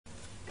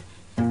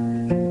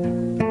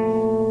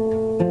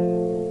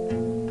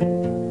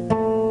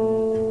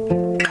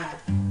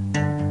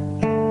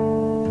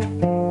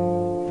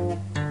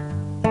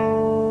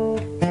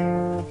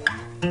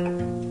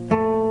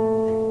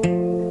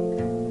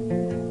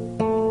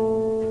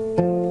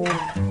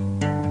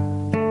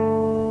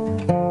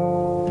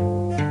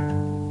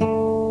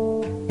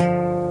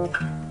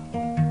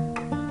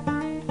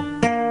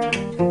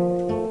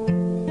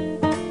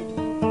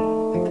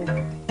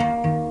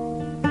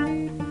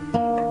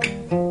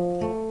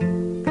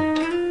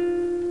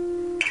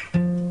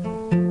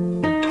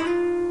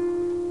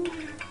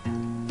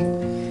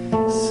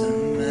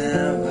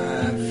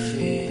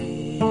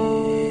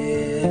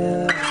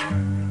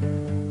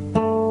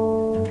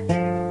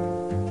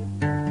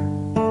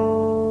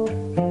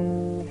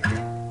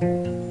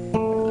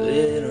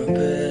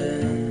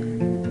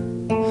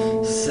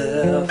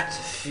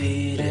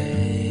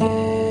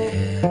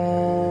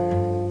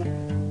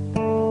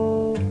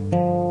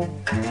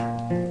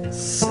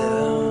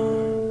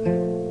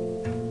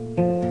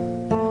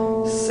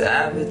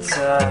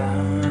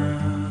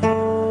sabatage.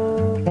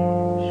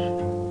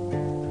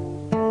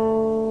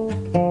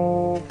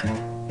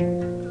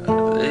 A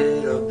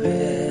little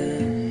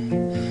bit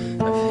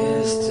of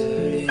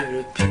history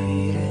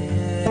repeating.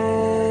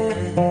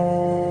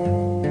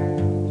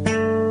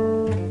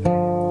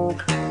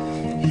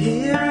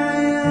 Here I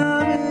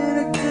am in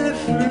a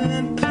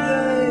different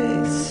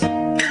place.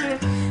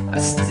 I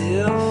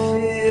still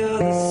feel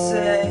the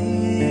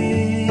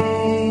same.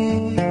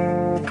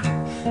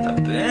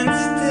 I've been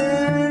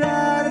staring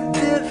at a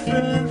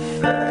different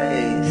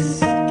face,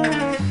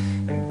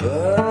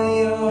 but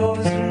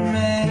yours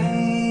remains.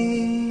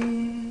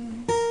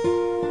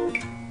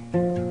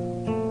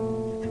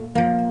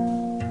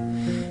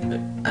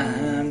 But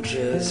I'm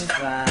just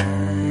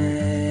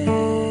fine,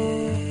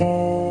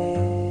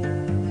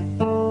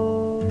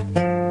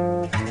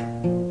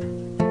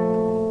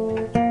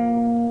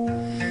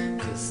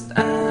 'cause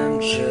I'm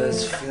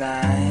just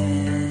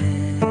flying.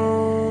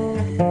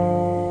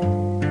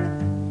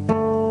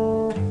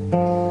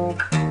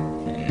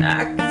 And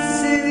I can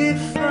see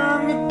from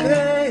your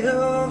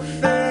pale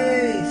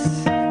face,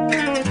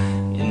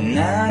 you're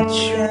not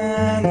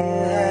trying to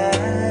hide.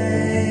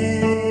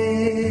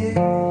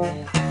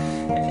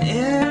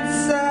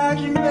 Inside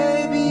you may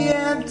be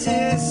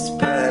empty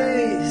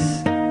space,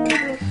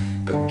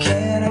 but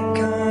can I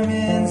come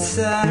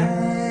inside?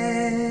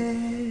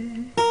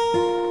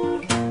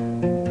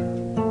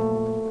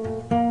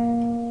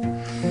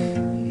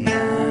 And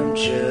I'm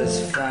just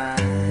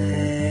fine,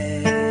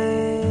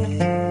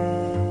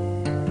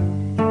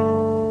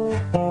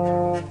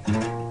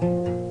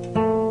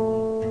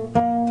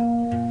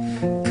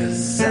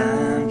 'cause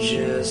I'm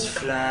just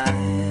flying.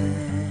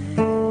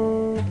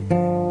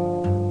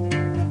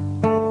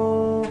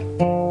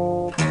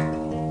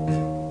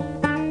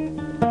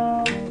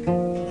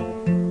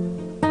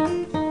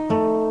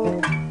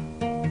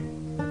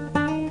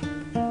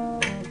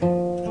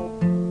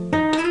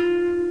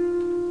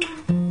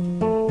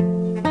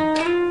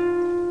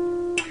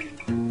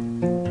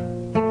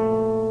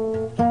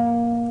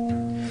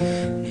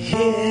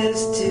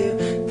 Here's to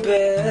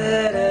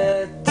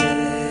better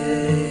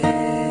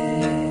days.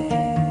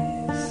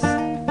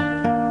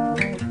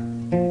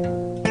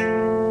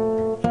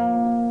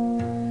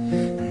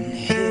 And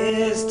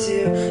here's to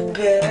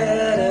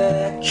better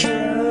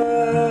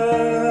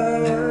drugs.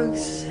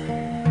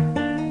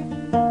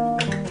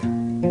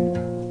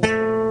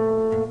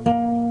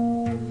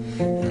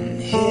 And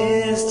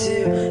here's to